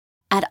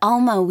At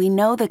Alma, we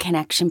know the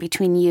connection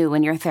between you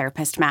and your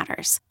therapist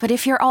matters. But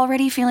if you're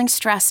already feeling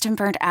stressed and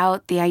burnt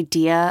out, the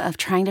idea of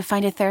trying to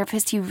find a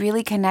therapist you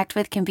really connect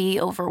with can be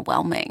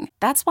overwhelming.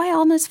 That's why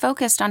Alma's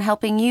focused on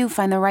helping you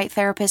find the right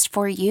therapist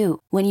for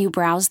you. When you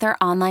browse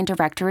their online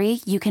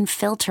directory, you can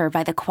filter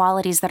by the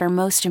qualities that are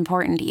most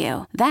important to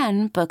you.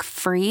 Then book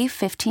free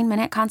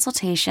 15-minute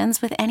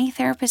consultations with any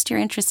therapist you're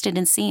interested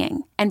in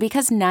seeing. And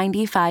because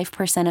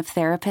 95% of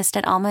therapists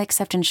at Alma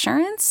accept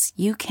insurance,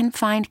 you can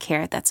find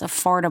care that's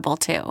affordable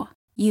too.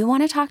 You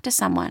want to talk to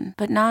someone,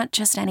 but not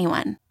just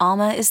anyone.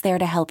 Alma is there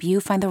to help you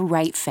find the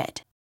right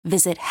fit.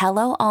 Visit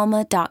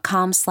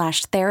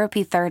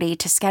helloalma.com/therapy30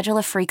 to schedule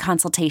a free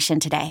consultation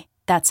today.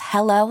 That's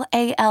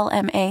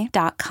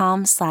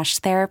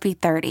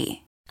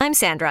helloalma.com/therapy30. I'm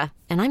Sandra,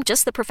 and I'm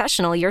just the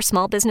professional your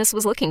small business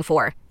was looking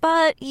for.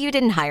 But you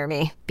didn't hire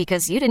me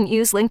because you didn't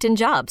use LinkedIn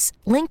Jobs.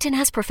 LinkedIn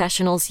has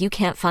professionals you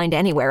can't find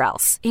anywhere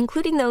else,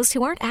 including those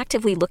who aren't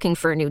actively looking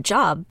for a new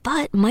job,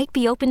 but might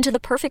be open to the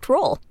perfect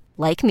role,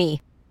 like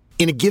me.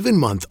 In a given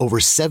month, over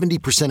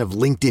 70% of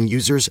LinkedIn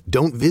users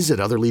don't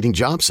visit other leading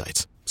job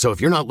sites. So if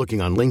you're not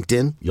looking on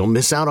LinkedIn, you'll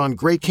miss out on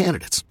great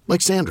candidates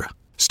like Sandra.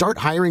 Start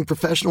hiring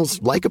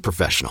professionals like a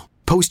professional.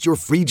 Post your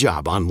free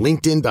job on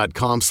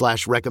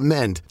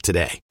linkedin.com/recommend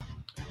today.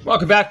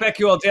 Welcome back.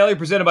 BetQL Daily,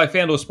 presented by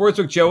FanDuel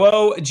Sportsbook. Joe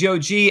O, Joe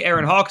G,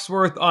 Aaron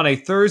Hawksworth on a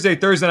Thursday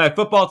Night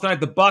Football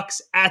tonight. The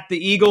Bucks at the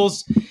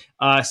Eagles,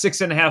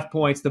 6.5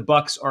 points. The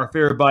Bucks are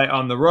favored by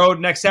on the road.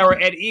 Next hour,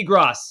 Ed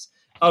Egros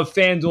of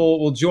FanDuel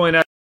will join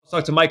us. We'll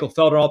talk to Michael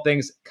Felder, all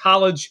things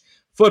college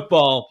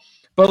football.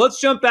 But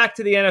let's jump back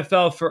to the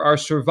NFL for our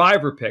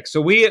Survivor pick. So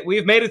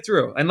we've made it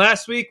through. And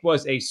last week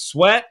was a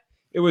sweat.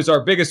 It was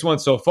our biggest one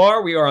so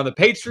far. We are on the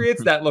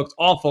Patriots. That looked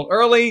awful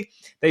early.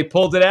 They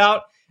pulled it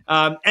out.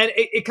 And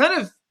it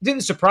kind of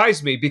didn't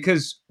surprise me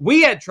because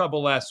we had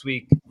trouble last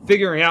week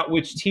figuring out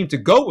which team to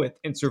go with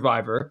in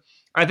Survivor.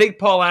 I think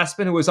Paul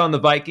Aspen, who was on the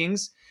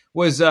Vikings,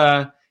 was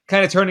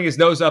kind of turning his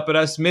nose up at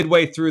us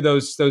midway through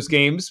those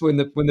games when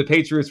the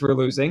Patriots were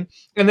losing.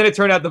 And then it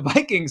turned out the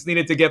Vikings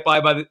needed to get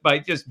by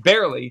just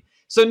barely.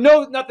 So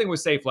nothing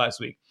was safe last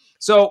week.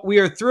 So we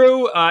are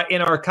through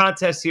in our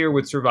contest here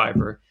with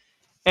Survivor.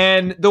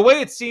 And the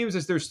way it seems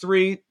is there's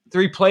three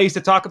plays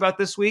to talk about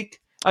this week.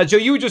 Joe,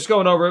 you were just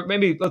going over,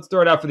 maybe let's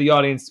throw it out for the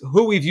audience,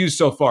 who we've used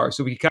so far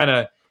so we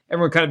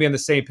everyone kind of be on the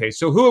same page.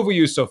 So who have we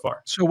used so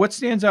far? So what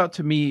stands out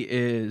to me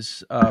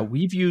is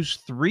we've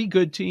used 3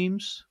 good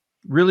teams,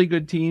 really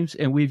good teams,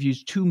 and we've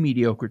used 2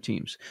 mediocre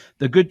teams.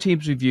 The good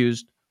teams we've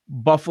used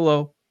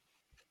Buffalo,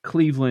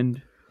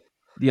 Cleveland,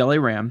 the LA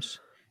Rams,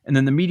 and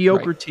then the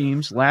mediocre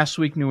teams, last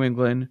week New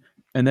England,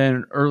 and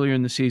then earlier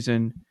in the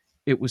season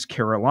it was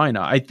Carolina.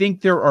 I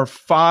think there are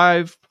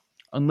 5,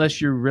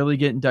 unless you're really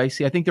getting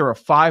dicey, I think there are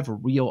 5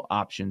 real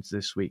options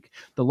this week.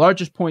 The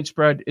largest point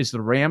spread is the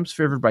Rams,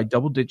 favored by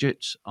double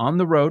digits on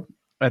the road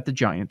at the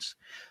Giants.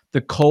 The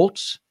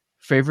Colts,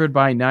 favored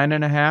by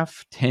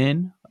 9.5,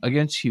 10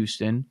 against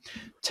Houston.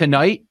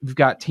 Tonight, we've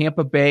got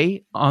Tampa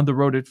Bay on the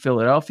road at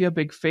Philadelphia,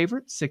 big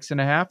favorite,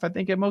 6.5, I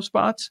think, at most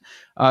spots.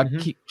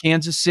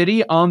 Kansas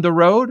City on the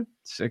road,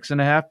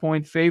 6.5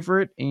 point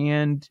favorite.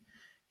 And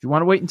if you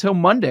want to wait until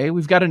Monday,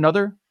 we've got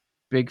another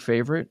big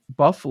favorite,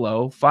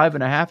 Buffalo,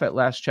 5.5 at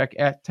last check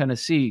at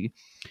Tennessee.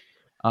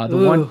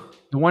 The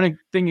one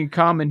thing in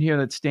common here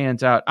that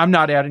stands out, I'm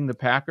not adding the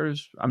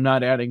Packers. I'm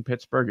not adding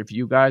Pittsburgh. If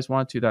you guys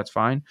want to, that's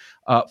fine.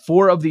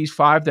 4 of these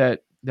 5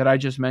 that I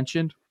just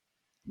mentioned,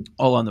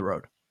 all on the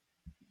road.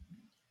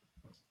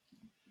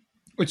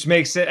 Which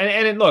makes it,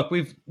 and look,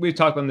 we've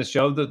talked on this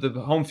show, the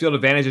home field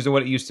advantage isn't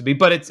what it used to be,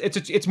 but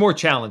it's more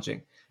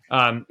challenging.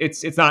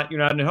 It's not, you're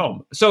not at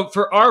home. So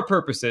for our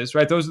purposes,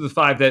 right, those are the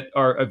 5 that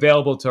are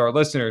available to our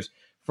listeners.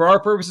 For our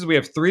purposes, we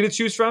have 3 to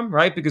choose from,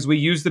 right? Because we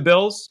used the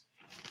Bills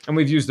and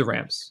we've used the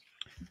Rams.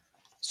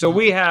 So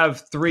we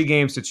have 3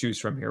 games to choose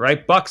from here,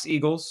 right? Bucks,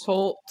 Eagles,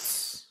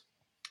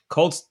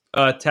 Colts,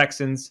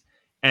 Texans,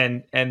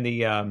 and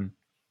the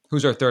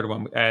who's our third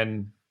one?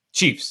 And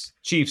Chiefs,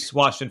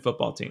 Washington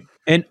football team.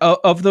 And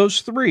of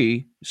those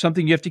 3,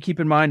 something you have to keep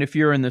in mind if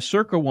you're in the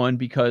Circa one,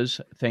 because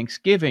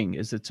Thanksgiving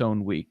is its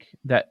own week,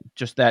 that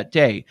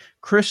day.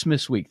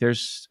 Christmas week,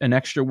 there's an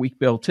extra week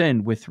built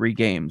in with 3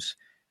 games.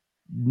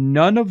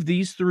 None of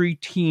these 3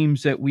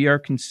 teams that we are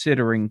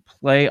considering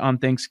play on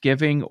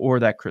Thanksgiving or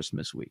that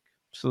Christmas week.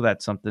 So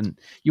that's something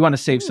you want to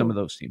save some of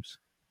those teams.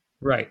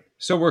 Right.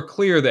 So we're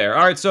clear there.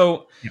 All right.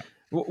 So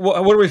what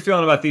are we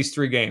feeling about these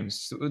 3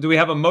 games? Do we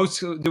have do we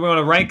want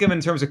to rank them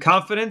in terms of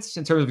confidence,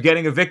 in terms of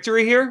getting a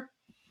victory here?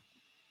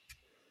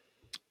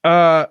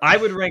 I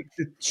would rank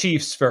the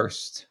Chiefs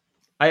first.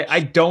 I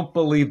don't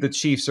believe the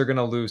Chiefs are going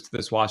to lose to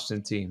this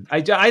Washington team.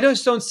 I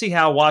just don't see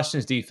how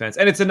Washington's defense,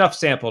 and it's enough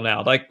sample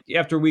now. Like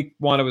after week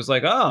 1, it was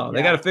like, they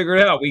got to figure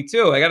it out. Week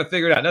 2, I got to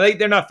figure it out. No,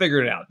 they're not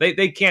figuring it out.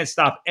 They can't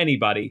stop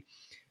anybody.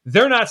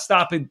 They're not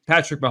stopping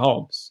Patrick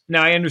Mahomes.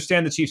 Now, I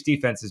understand the Chiefs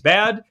defense is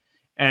bad,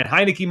 and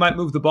Heineke might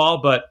move the ball,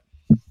 but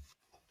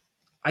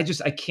I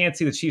can't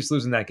see the Chiefs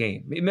losing that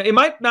game. It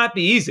might not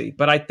be easy,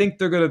 but I think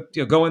they're going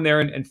to go in there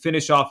and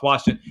finish off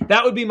Washington.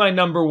 That would be my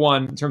number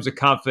one in terms of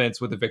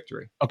confidence with a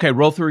victory. Okay,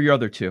 roll through your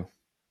other two.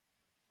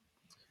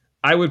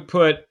 I would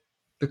put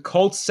the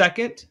Colts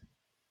second.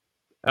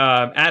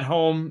 At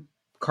home,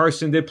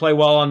 Carson did play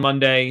well on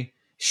Monday.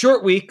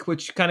 Short week,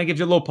 which kind of gives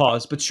you a little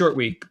pause, but short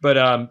week. But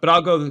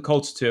I'll go the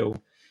Colts 2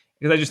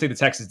 because I just think the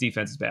Texas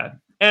defense is bad.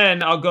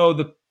 And I'll go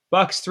the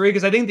Bucks 3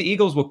 because I think the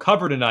Eagles will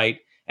cover tonight.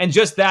 And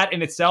just that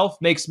in itself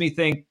makes me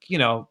think,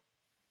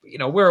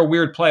 we're a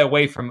weird play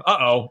away from,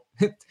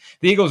 the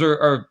Eagles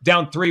are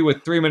down 3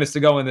 with 3 minutes to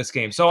go in this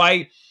game. So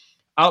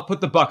I'll put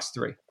the Bucks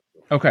 3.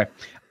 Okay.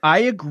 I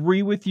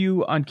agree with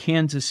you on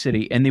Kansas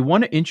City. And the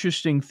one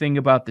interesting thing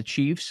about the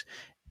Chiefs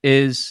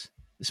is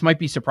this might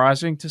be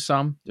surprising to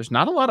some. There's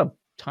not a lot of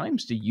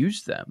times to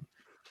use them.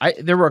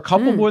 There were a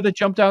couple more that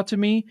jumped out to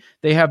me.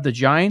 They have the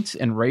Giants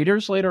and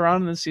Raiders later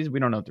on in the season.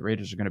 We don't know what the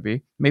Raiders are going to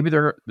be. Maybe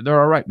they're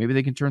all right. Maybe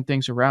they can turn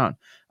things around.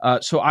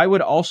 So I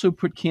would also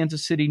put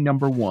Kansas City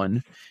number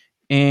 1.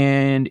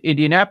 And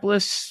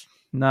Indianapolis,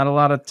 not a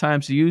lot of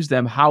times to use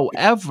them.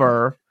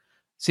 However,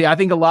 I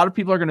think a lot of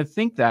people are going to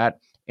think that,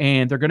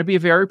 and they're going to be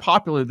very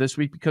popular this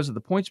week because of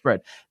the point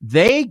spread.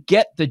 They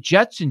get the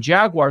Jets and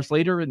Jaguars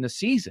later in the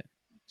season.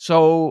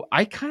 So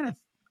I kind of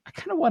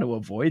want to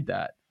avoid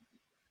that.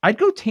 I'd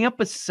go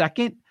Tampa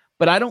second,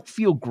 but I don't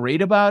feel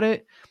great about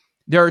it.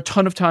 There are a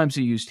ton of times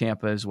to use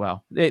Tampa as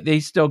well. They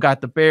still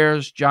got the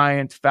Bears,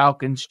 Giants,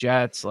 Falcons,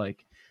 Jets,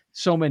 like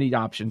so many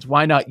options.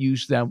 Why not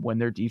use them when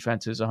their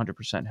defense is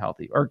 100%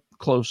 healthy or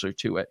closer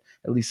to it,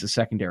 at least the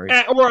secondary?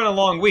 Or on a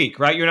long week,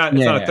 right?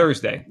 It's on a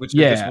Thursday, which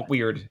is just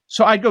weird.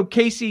 So I'd go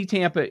KC,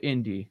 Tampa,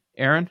 Indy.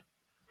 Aaron?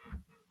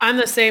 I'm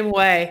the same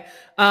way.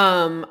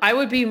 I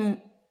would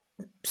be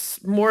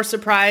more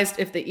surprised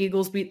if the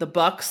Eagles beat the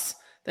Bucks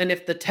than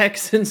if the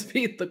Texans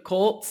beat the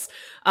Colts.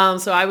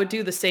 So I would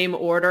do the same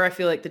order. I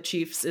feel like the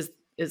Chiefs is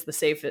the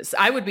safest.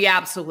 I would be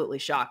absolutely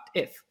shocked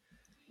if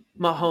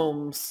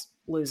Mahomes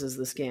loses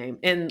this game.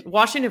 And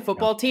Washington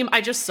football team,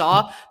 I just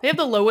saw they have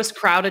the lowest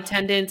crowd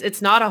attendance.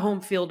 It's not a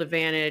home field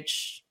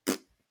advantage.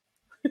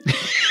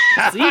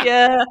 See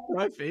ya.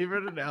 My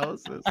favorite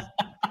analysis.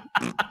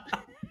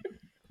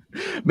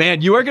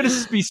 Man, you are going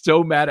to be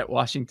so mad at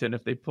Washington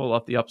if they pull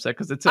off the upset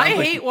because it's. I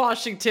hate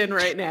Washington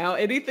right now.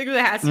 Anything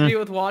that has to do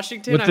with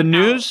Washington, with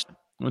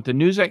the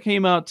news that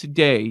came out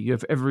today, you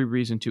have every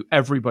reason to.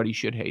 Everybody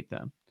should hate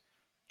them.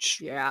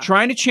 Yeah,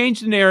 trying to change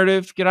the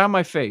narrative. Get out of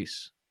my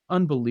face.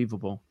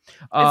 Unbelievable.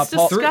 It's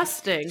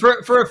disgusting.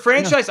 For a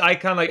franchise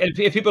icon, like, and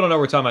if people don't know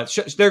what we're talking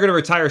about, they're going to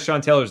retire Sean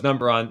Taylor's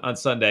number on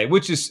Sunday,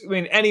 which is,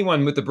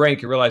 anyone with the brain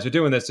can realize they're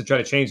doing this to try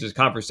to change this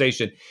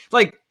conversation.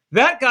 Like,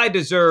 that guy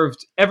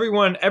deserved,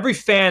 every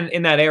fan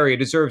in that area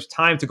deserves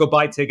time to go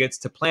buy tickets,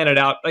 to plan it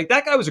out. Like,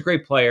 that guy was a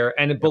great player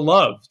and a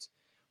beloved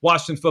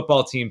Washington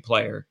football team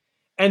player.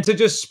 And to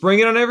just spring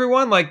it on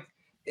everyone, like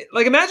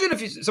imagine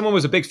if someone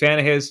was a big fan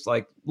of his,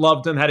 like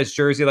loved him, had his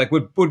jersey, like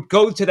would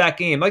go to that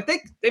game. Like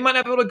they might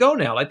not be able to go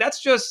now. Like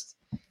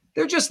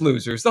they're just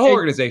losers. The whole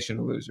organization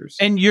of losers.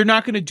 And you're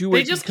not going to do it.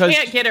 They just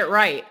can't get it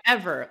right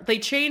ever. They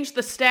change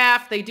the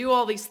staff. They do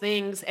all these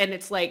things. And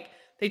it's like,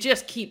 they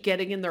just keep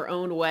getting in their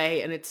own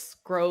way. And it's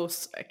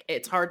gross.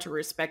 It's hard to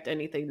respect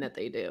anything that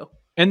they do.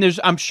 And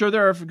I'm sure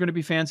there are going to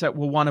be fans that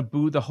will want to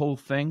boo the whole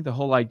thing, the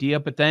whole idea.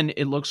 But then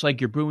it looks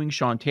like you're booing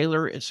Sean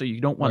Taylor. So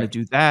you don't want to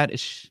do that.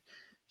 It's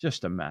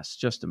just a mess.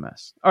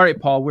 All right,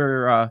 Paul,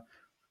 are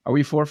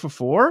we 4 for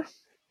 4?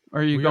 Or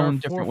are you going a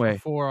different way? 4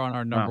 for 4 on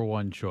our number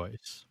one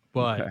choice.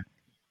 But okay.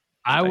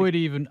 I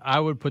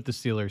would put the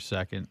Steelers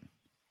second.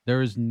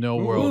 There is no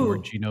world where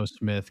Geno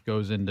Smith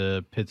goes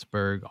into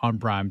Pittsburgh on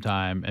prime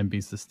time and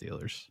beats the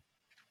Steelers.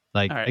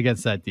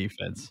 Against that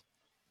defense.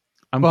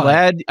 I'm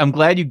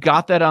glad you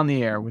got that on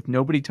the air with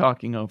nobody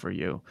talking over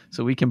you,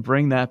 so we can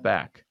bring that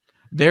back.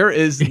 There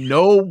is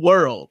no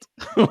world.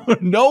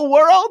 No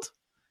world?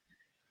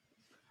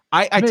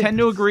 I tend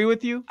to agree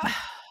with you.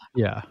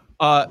 Yeah.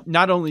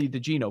 Not only the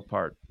Geno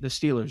part, the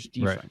Steelers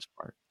defense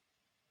part.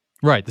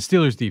 Right, the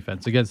Steelers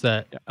defense against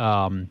that.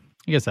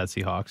 I guess that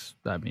Seahawks.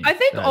 I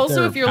think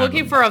also if you're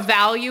looking for a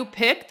value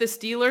pick, the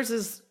Steelers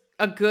is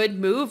a good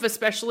move,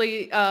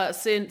 especially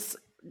since,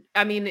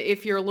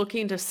 if you're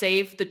looking to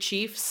save the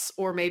Chiefs,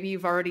 or maybe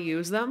you've already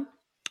used them.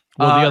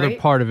 Well, the other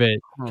part of it,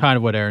 kind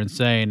of what Aaron's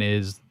saying,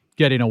 is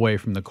getting away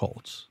from the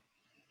Colts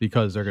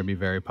because they're going to be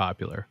very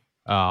popular.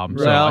 So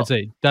I'd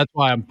say that's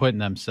why I'm putting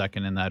them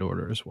second in that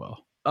order as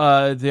well.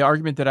 The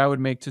argument that I would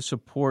make to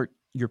support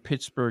your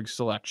Pittsburgh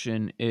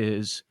selection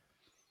is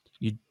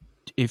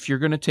if you're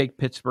going to take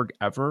Pittsburgh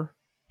ever,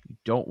 you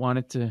don't want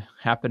it to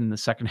happen in the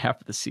second half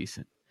of the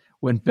season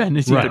when Ben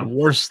is even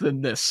worse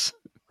than this.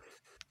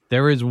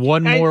 There is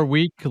one more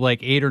week,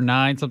 like 8 or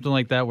 9, something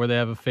like that, where they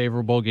have a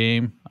favorable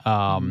game.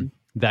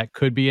 That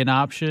could be an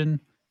option,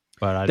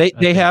 but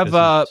they have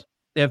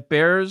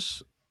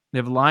Bears, they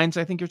have Lions.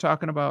 I think you're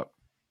talking about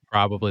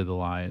probably the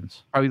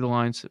Lions.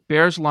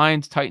 Bears,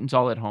 Lions, Titans,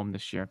 all at home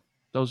this year.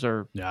 Those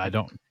are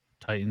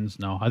Titans.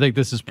 No, I think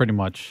this is pretty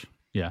much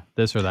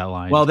this or that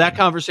Lions. Well, that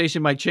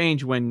conversation might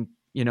change when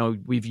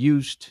we've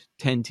used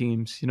 10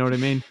 teams. You know what I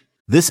mean?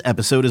 This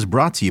episode is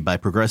brought to you by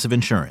Progressive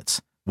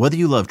Insurance. Whether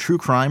you love true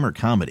crime or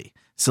comedy,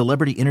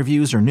 celebrity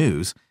interviews or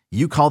news,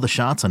 you call the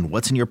shots on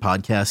what's in your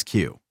podcast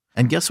queue.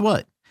 And guess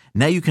what?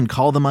 Now you can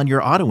call them on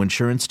your auto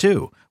insurance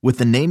too with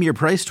the Name Your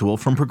Price tool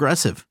from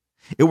Progressive.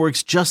 It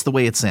works just the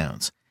way it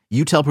sounds.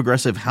 You tell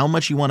Progressive how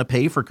much you want to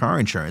pay for car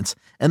insurance,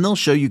 and they'll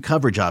show you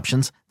coverage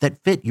options that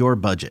fit your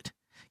budget.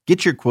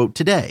 Get your quote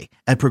today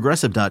at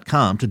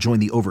Progressive.com to join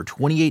the over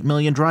 28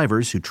 million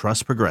drivers who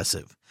trust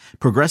Progressive.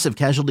 Progressive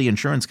Casualty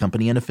Insurance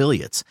Company and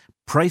Affiliates.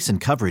 Price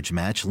and coverage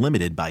match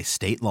limited by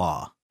state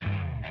law.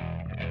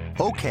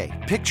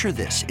 Okay, picture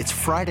this. It's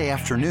Friday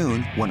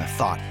afternoon when a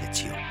thought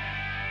hits you.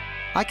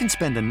 I can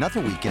spend another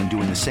weekend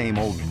doing the same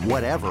old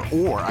whatever,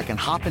 or I can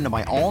hop into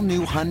my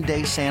all-new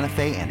Hyundai Santa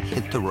Fe and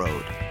hit the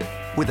road.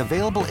 With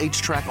available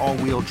H-Track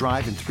all-wheel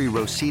drive and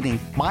 3-row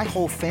seating, my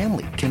whole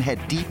family can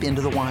head deep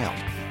into the wild.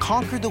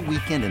 Conquer the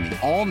weekend in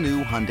the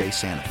all-new Hyundai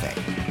Santa Fe.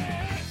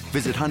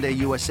 Visit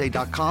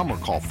HyundaiUSA.com or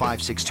call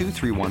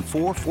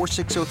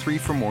 562-314-4603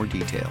 for more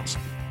details.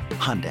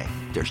 Hyundai,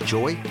 there's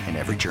joy in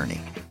every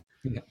journey.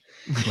 Yeah.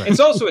 Right. It's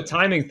also a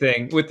timing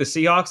thing with the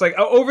Seahawks. Like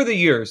over the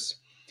years,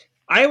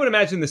 I would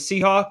imagine the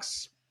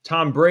Seahawks,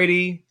 Tom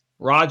Brady,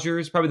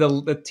 Rodgers,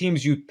 probably the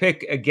teams you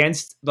pick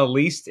against the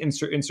least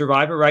in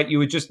Survivor, right? You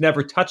would just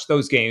never touch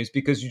those games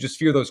because you just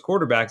fear those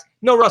quarterbacks.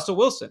 No Russell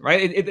Wilson, right?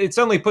 It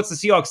suddenly puts the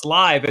Seahawks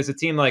live as a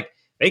team like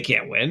they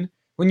can't win.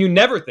 When you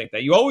never think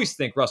that. You always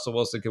think Russell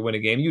Wilson could win a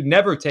game. You'd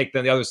never take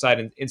them the other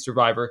side in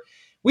Survivor.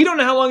 We don't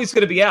know how long he's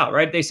going to be out,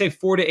 right? They say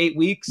 4 to 8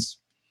 weeks.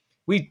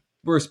 We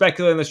were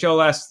speculating on the show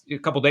a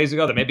couple days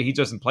ago that maybe he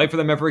doesn't play for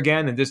them ever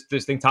again and this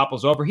thing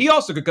topples over. He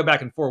also could come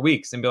back in 4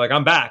 weeks and be like,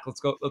 I'm back. Let's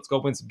go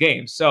win some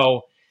games.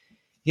 So,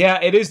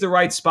 yeah, it is the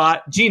right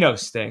spot. Geno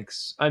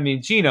stinks. I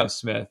mean, Geno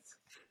Smith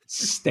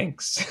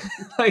stinks.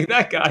 Like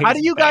that guy. How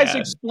do you guys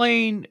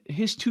explain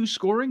his 2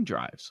 scoring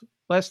drives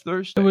last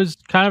Thursday? It was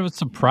kind of a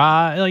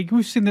surprise. Like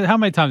we've seen that. How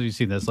many times have you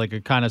seen this? Like a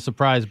kind of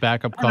surprise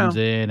backup comes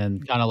in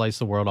and kind of lights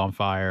the world on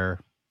fire.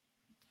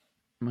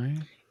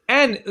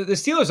 And the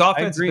Steelers'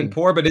 offense has been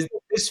poor, but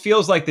this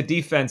feels like the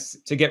defense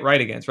to get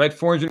right against, right?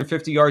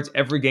 450 yards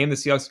every game the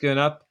Seahawks getting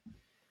up.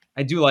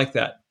 I do like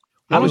that.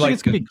 I don't think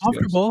it's going to be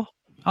comfortable.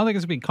 I don't think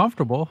it's going to be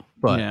comfortable,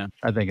 but yeah.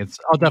 I think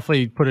I'll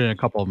definitely put it in a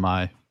couple of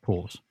my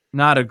pools.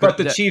 But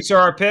the Chiefs are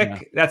our pick. Yeah.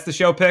 That's the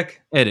show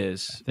pick. It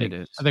is. It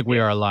is. I think we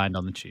are aligned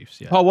on the Chiefs.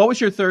 Yeah. Paul, what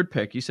was your third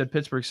pick? You said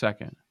Pittsburgh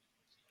second.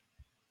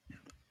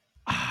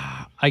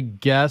 I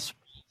guess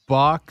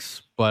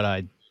Bucks, but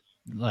I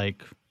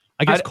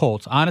guess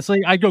Colts. Honestly,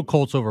 I'd go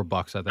Colts over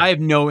Bucks. I think. I have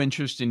no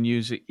interest in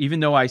using,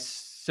 even though I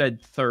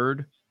said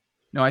third.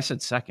 No, I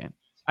said second.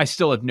 I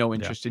still have no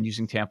interest in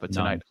using Tampa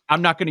tonight. None.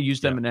 I'm not going to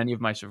use them in any of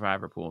my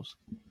Survivor pools.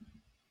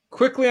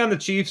 Quickly on the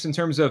Chiefs in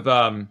terms of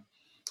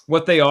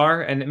what they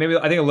are, and maybe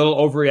I think a little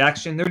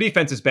overreaction. Their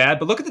defense is bad,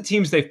 but look at the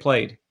teams they've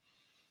played.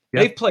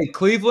 Yep. They've played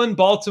Cleveland,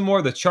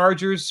 Baltimore, the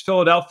Chargers,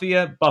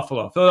 Philadelphia,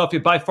 Buffalo. Philadelphia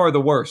by far the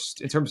worst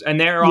in terms, and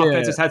their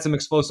offense has had some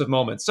explosive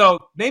moments. So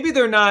maybe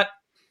they're not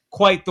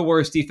quite the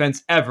worst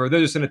defense ever. They're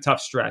just in a tough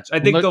stretch. I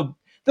think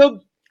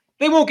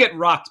they won't get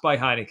rocked by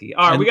Heineke.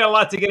 All right, we got a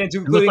lot to get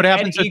into. Look what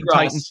happens with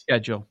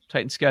the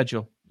Titan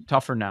schedule.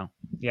 Tougher now.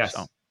 Yes.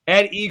 So.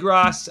 Ed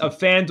Egros of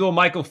FanDuel,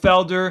 Michael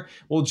Felder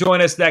will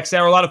join us next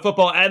hour. A lot of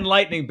football and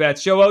lightning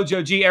bets. Joe O,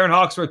 Joe G, Aaron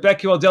Hawksworth,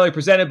 BetQL Daily,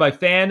 presented by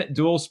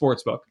FanDuel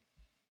Sportsbook.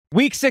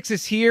 Week 6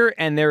 is here,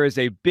 and there is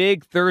a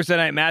big Thursday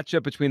night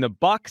matchup between the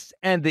Bucks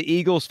and the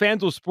Eagles.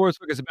 FanDuel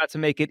Sportsbook is about to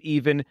make it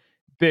even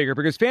bigger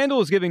because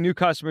FanDuel is giving new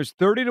customers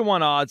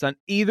 30-1 odds on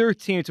either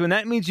team to win.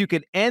 That means you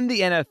could end the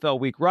NFL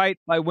week right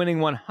by winning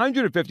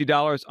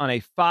 $150 on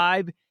a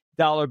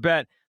 $5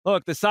 bet.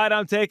 Look, the side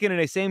I'm taking in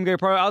a same-game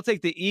parlay, I'll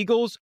take the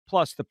Eagles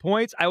plus the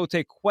points. I will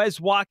take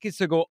Quez Watkins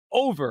to go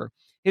over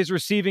his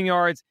receiving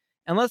yards.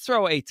 And let's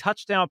throw a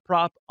touchdown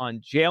prop on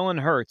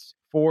Jalen Hurts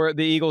for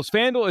the Eagles.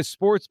 FanDuel is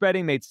sports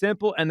betting made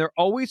simple, and they're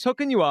always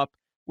hooking you up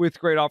with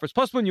great offers.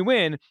 Plus, when you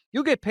win,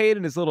 you'll get paid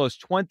in as little as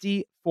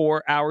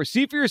 24 hours.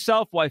 See for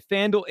yourself why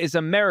FanDuel is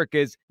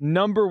America's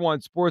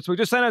 #1 sportsbook.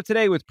 Just sign up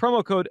today with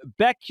promo code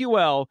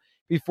BetQL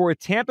before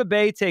Tampa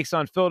Bay takes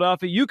on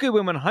Philadelphia. You could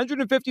win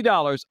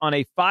 $150 on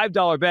a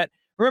 $5 bet.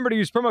 Remember to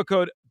use promo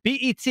code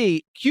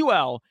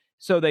BETQL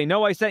so they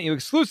know I sent you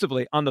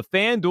exclusively on the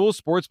FanDuel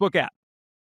Sportsbook app.